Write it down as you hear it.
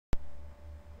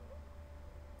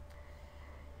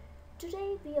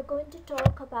Today we are going to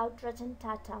talk about Ratan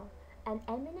Tata, an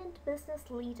eminent business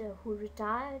leader who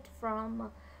retired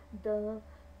from the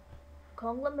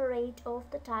conglomerate of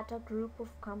the Tata group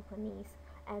of companies.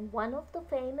 And one of the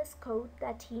famous quote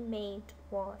that he made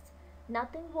was,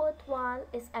 "Nothing worthwhile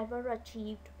is ever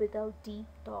achieved without deep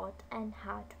thought and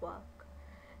hard work."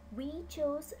 We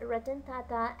chose Ratan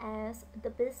Tata as the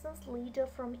business leader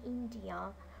from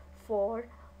India for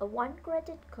a one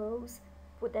credit course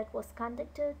that was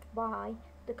conducted by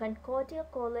the Concordia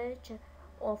College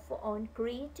on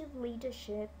Creative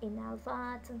Leadership in Alpha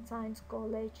Arts and Science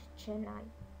College, Chennai.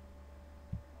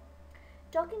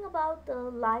 Talking about the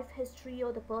life history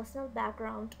or the personal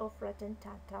background of Ratan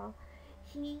Tata,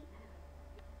 he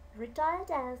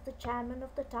retired as the chairman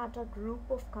of the Tata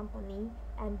Group of Company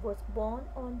and was born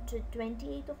on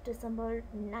 28th of December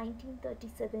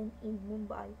 1937 in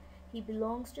Mumbai. He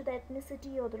belongs to the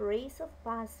ethnicity or the race of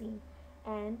Parsi,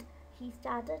 and he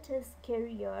started his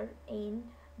career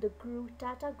in the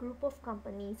Tata Group of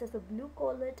Companies as a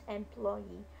blue-collared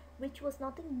employee, which was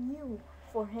nothing new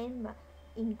for him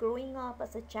in growing up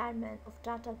as a chairman of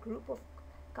Tata Group of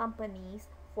Companies,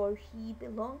 for he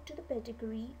belonged to the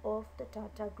pedigree of the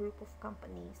Tata Group of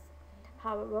Companies.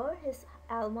 However, his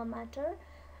alma mater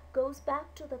goes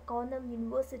back to the Cornell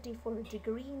University for a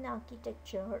degree in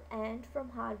architecture and from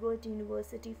Harvard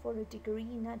University for a degree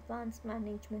in advanced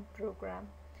management program.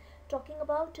 Talking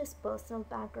about his personal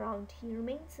background, he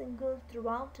remained single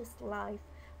throughout his life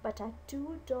but had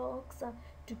two dogs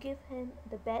to give him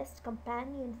the best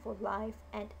companion for life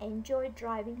and enjoyed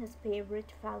driving his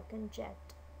favorite Falcon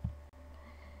jet.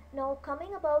 Now,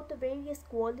 coming about the various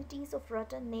qualities of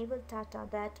Ratan Naval Tata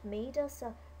that made us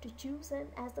to choose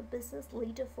him as the business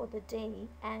leader for the day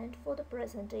and for the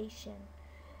presentation.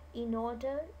 In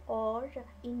order or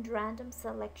in random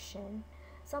selection,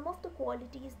 some of the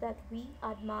qualities that we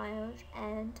admire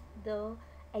and the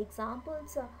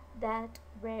examples that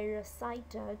were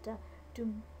cited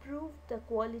to prove the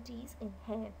qualities in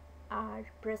him are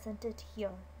presented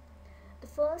here. The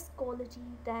first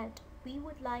quality that we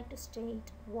would like to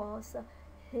state was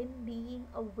him being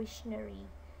a visionary.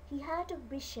 He had a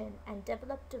vision and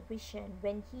developed a vision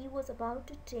when he was about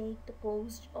to take the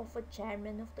post of a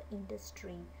chairman of the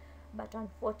industry. But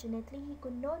unfortunately, he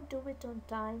could not do it on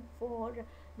time for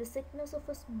the sickness of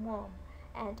his mom,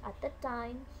 and at that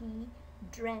time, he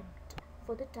dreamt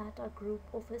for the Tata group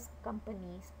of his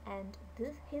companies, and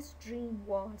his dream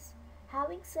was,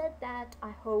 having said that,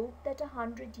 I hope that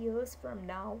 100 years from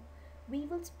now, we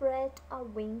will spread our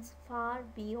wings far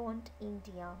beyond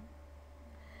India.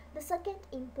 The second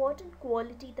important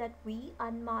quality that we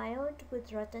admired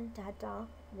with Ratan Tata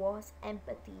was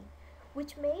empathy,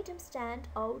 which made him stand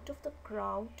out of the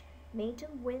crowd, made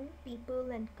him win people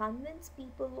and convince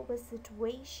people over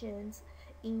situations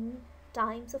in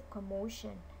times of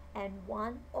commotion. And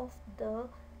one of the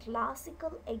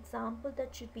classical example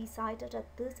that should be cited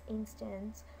at this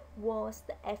instance was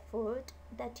the effort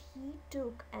that he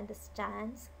took and the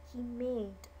stance he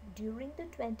made during the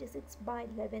 26 by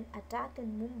 11 attack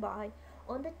in Mumbai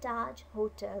on the Taj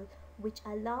Hotel, which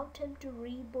allowed him to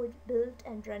rebuild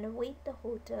and renovate the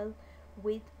hotel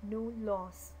with no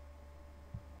loss.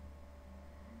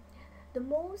 The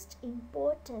most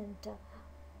important,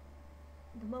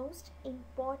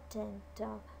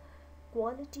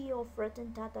 quality of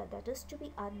Ratan Tata that is to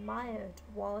be admired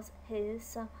was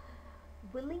his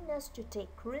willingness to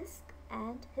take risk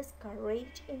and his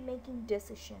courage in making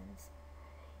decisions.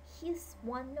 His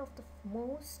one of the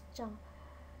most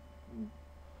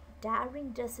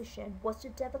daring decision was to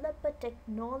develop a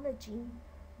technology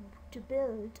to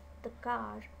build the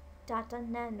car Tata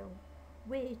Nano,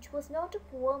 which was not a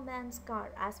poor man's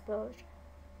car as per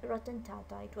Ratan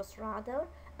Tata. It was rather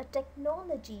a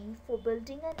technology for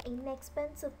building an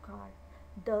inexpensive car,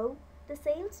 though the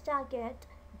sales target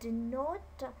did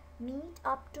not meet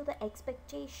up to the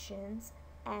expectations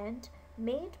and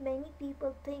made many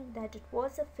people think that it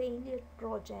was a failure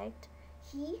project.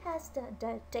 He has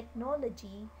the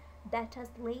technology that has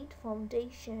laid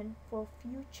foundation for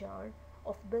future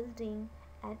of building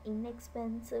an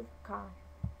inexpensive car.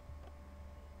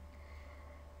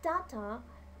 Tata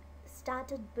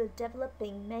started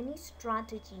developing many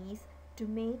strategies to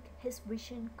make his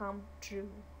vision come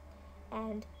true,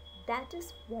 and that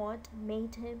is what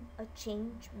made him a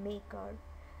change maker.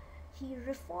 He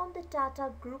reformed the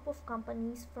Tata group of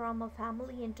companies from a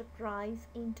family enterprise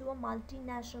into a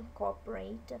multinational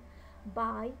corporate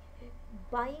by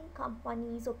buying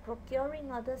companies or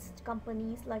procuring other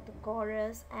companies like the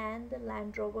Chorus and the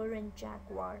Land Rover and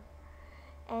Jaguar.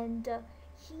 And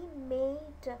he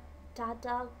made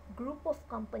Tata group of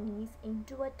companies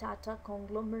into a Tata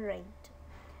conglomerate.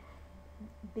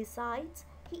 Besides,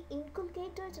 he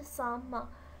inculcated some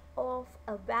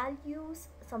values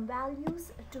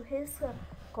to his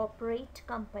corporate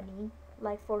company,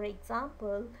 like for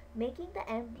example, making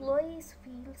the employees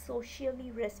feel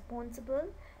socially responsible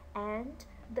and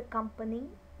the company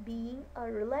being a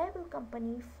reliable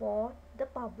company for the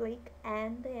public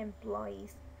and the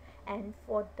employees. And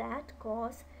for that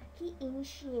cause, he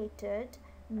initiated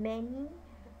many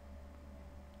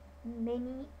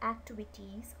many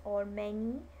activities or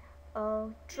many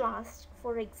trusts.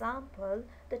 For example,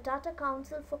 the Tata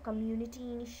Council for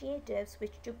Community Initiatives,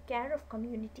 which took care of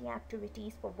community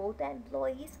activities for both the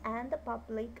employees and the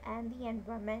public and the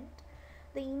environment.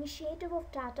 The initiative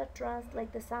of Tata Trust,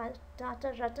 like the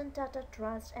Tata Ratan Tata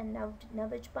Trust and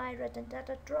Naval Ratan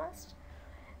Tata Trust,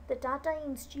 the Tata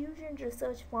Institution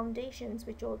Research Foundations,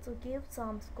 which also give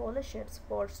some scholarships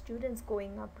for students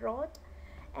going abroad,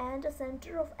 and a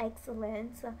Center of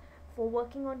Excellence for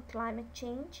working on climate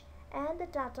change, and the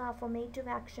Tata Affirmative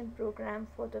Action Program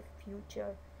for the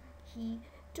future. He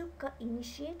took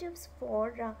initiatives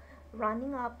for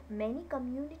running up many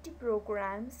community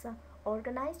programs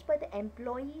organized by the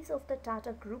employees of the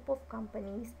Tata Group of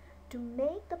companies to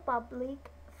make the public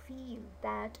feel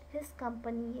that his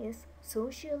company is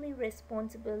socially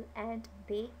responsible and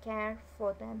they care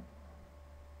for them.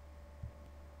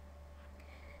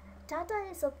 Tata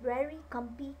is a very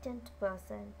competent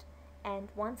person, and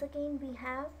once again we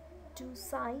have to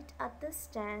cite at this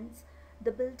stance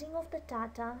the building of the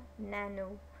Tata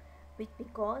Nano, which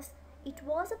because it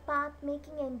was a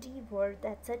path-making endeavor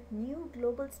that set new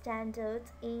global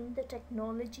standards in the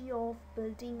technology of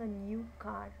building a new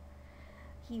car.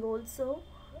 He also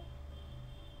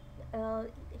uh,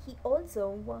 he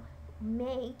also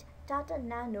made Tata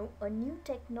Nano a new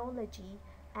technology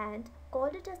and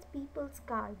called it as people's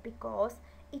car because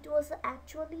it was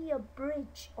actually a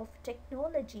bridge of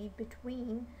technology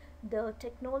between the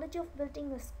technology of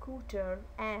building a scooter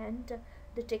and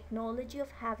the technology of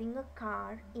having a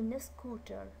car in a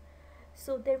scooter.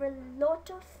 So there were a lot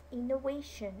of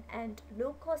innovation and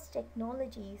low cost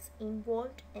technologies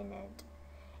involved in it.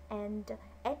 And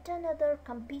yet another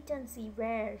competency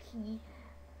where he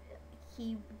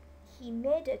he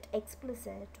made it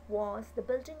explicit was the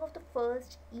building of the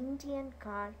first Indian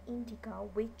car Indica,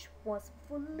 which was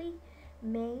fully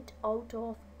made out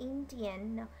of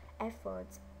Indian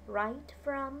efforts, right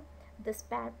from the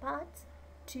spare parts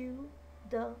to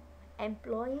the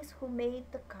employees who made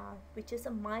the car, which is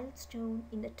a milestone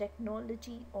in the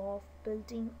technology of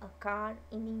building a car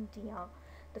in India,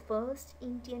 the first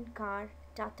Indian car,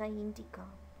 Tata Indica.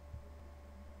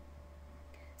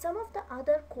 Some of the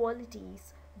other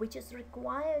qualities which is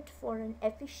required for an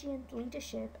efficient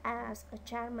leadership as a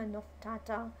chairman of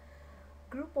Tata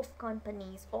group of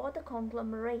companies or the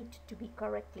conglomerate to be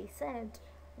correctly said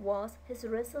was his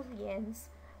resilience,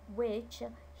 which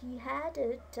he had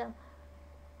it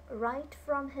right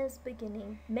from his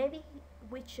beginning, maybe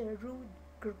which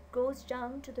goes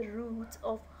down to the roots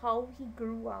of how he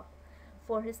grew up,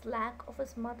 for his lack of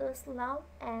his mother's love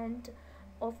and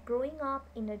of growing up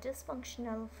in a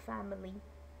dysfunctional family.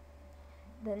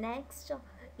 The next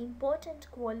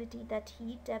important quality that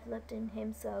he developed in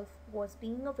himself was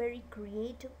being a very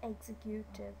creative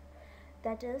executive.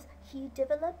 That is, he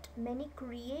developed many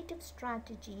creative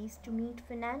strategies to meet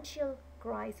financial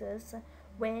crisis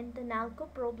when the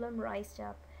NALCO problem rised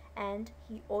up, and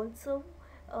he also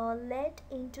led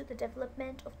into the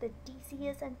development of the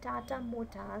TCS and Tata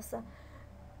Motors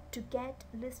to get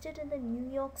listed in the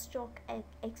New York Stock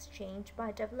Exchange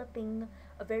by developing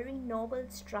a very novel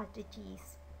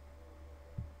strategies.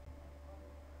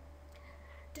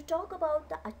 To talk about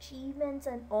the achievements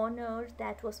and honor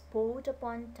that was poured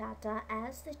upon Tata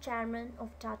as the chairman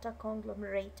of Tata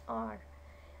conglomerate are: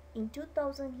 in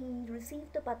 2000 he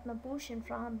received the Padma Bhushan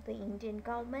from the Indian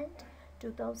government.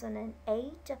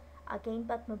 2008 again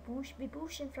Padma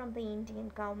Vibhushan from the Indian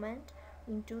government.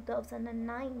 In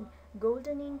 2009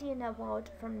 Golden Indian Award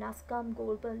from NASCOM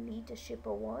Global Leadership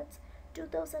Awards.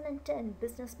 2010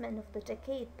 Businessman of the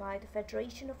Decade by the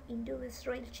Federation of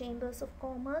Indo-Israel Chambers of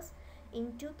Commerce.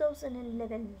 In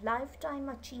 2011 Lifetime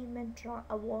Achievement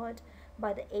Award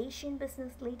by the Asian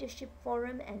Business Leadership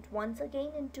Forum, and once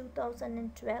again in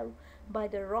 2012 by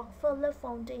the Rockefeller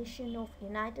Foundation of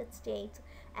United States,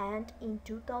 and in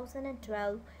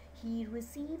 2012 he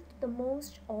received the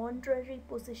most honorary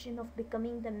position of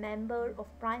becoming the member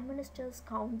of Prime Minister's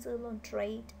Council on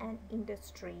Trade and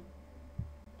Industry.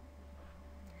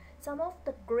 Some of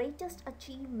the greatest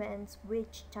achievements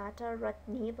which Tata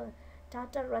Ratan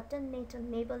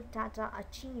Naval Tata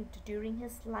achieved during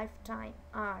his lifetime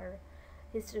are: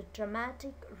 his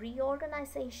dramatic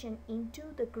reorganization into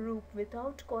the group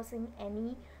without causing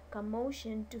any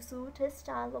commotion to suit his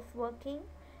style of working,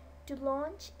 to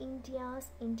launch India's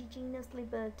indigenously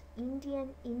built Indian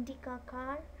Indica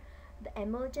car, the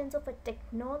emergence of a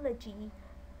technology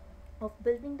of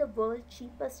building the world's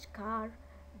cheapest car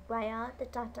via the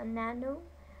Tata Nano,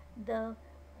 the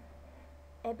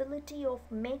ability of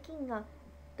making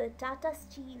the Tata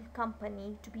Steel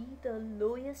Company to be the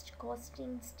lowest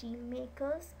costing steel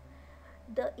makers,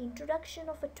 the introduction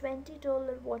of a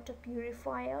 $20 water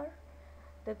purifier,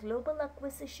 the global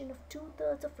acquisition of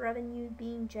two-thirds of revenue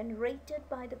being generated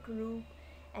by the group,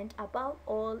 and above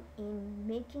all in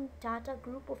making Tata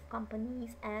Group of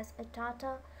companies as a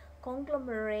Tata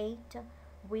conglomerate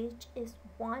which is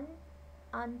one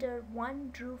under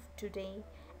one roof today,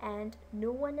 and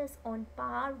no one is on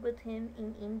par with him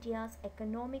in India's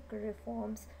economic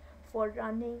reforms for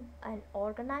running an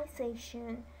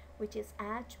organization which is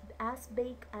as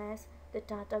big as the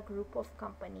Tata Group of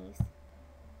companies.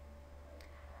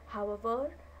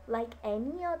 However, like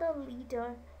any other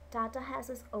leader, Tata has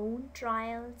his own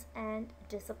trials and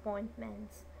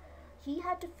disappointments. He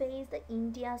had to face the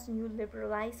India's new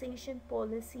liberalization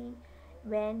policy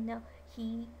when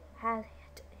he had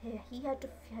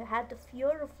had the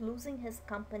fear of losing his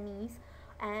companies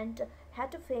and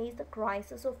had to face the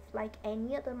crisis of like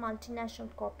any other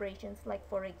multinational corporations, like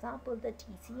for example the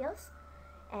TCS,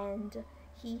 and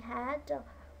he had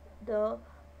the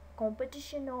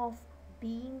competition of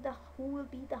being the who will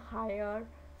be the higher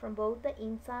from both the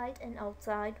inside and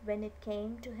outside when it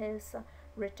came to his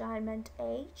retirement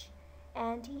age,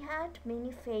 and he had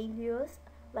many failures,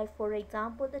 like for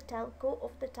example the telco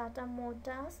of the Tata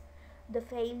Motors, the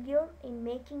failure in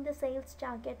making the sales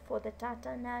target for the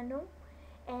Tata Nano,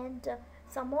 and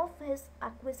some of his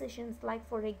acquisitions, like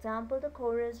for example the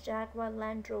Chorus Jaguar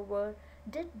Land Rover,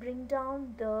 did bring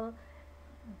down the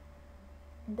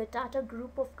Tata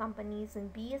Group of companies in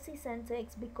BSE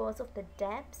Sensex because of the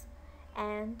debts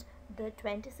and the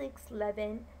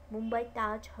 2611 Mumbai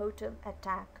Taj Hotel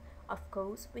attack, of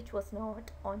course, which was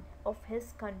not on of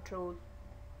his control.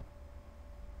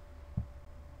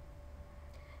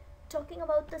 Talking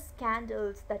about the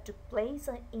scandals that took place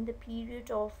in the period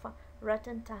of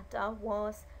Ratan Tata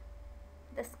was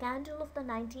the scandal of the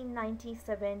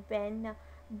 1997 when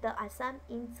the Assam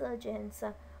insurgents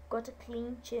got a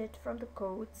clean chit from the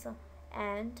courts,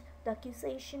 and the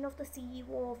accusation of the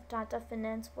CEO of Tata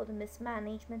Finance for the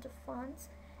mismanagement of funds,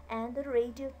 and the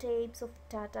radio tapes of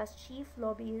Tata's chief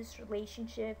lobbyist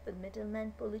relationship with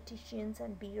middlemen, politicians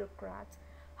and bureaucrats.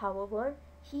 However,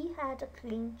 he had a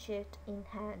clean chit in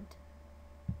hand.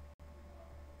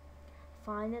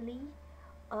 Finally,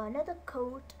 another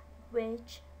quote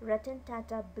which Ratan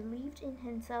Tata believed in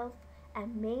himself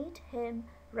and made him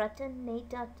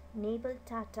Naval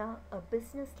Tata a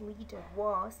business leader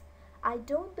was, I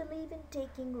don't believe in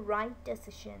taking right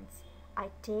decisions. I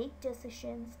take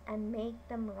decisions and make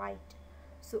them right.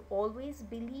 So always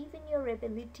believe in your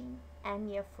ability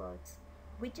and efforts,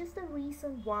 which is the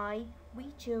reason why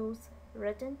we chose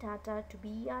Ratan Tata to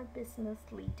be our business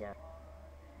leader.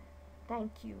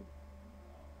 Thank you.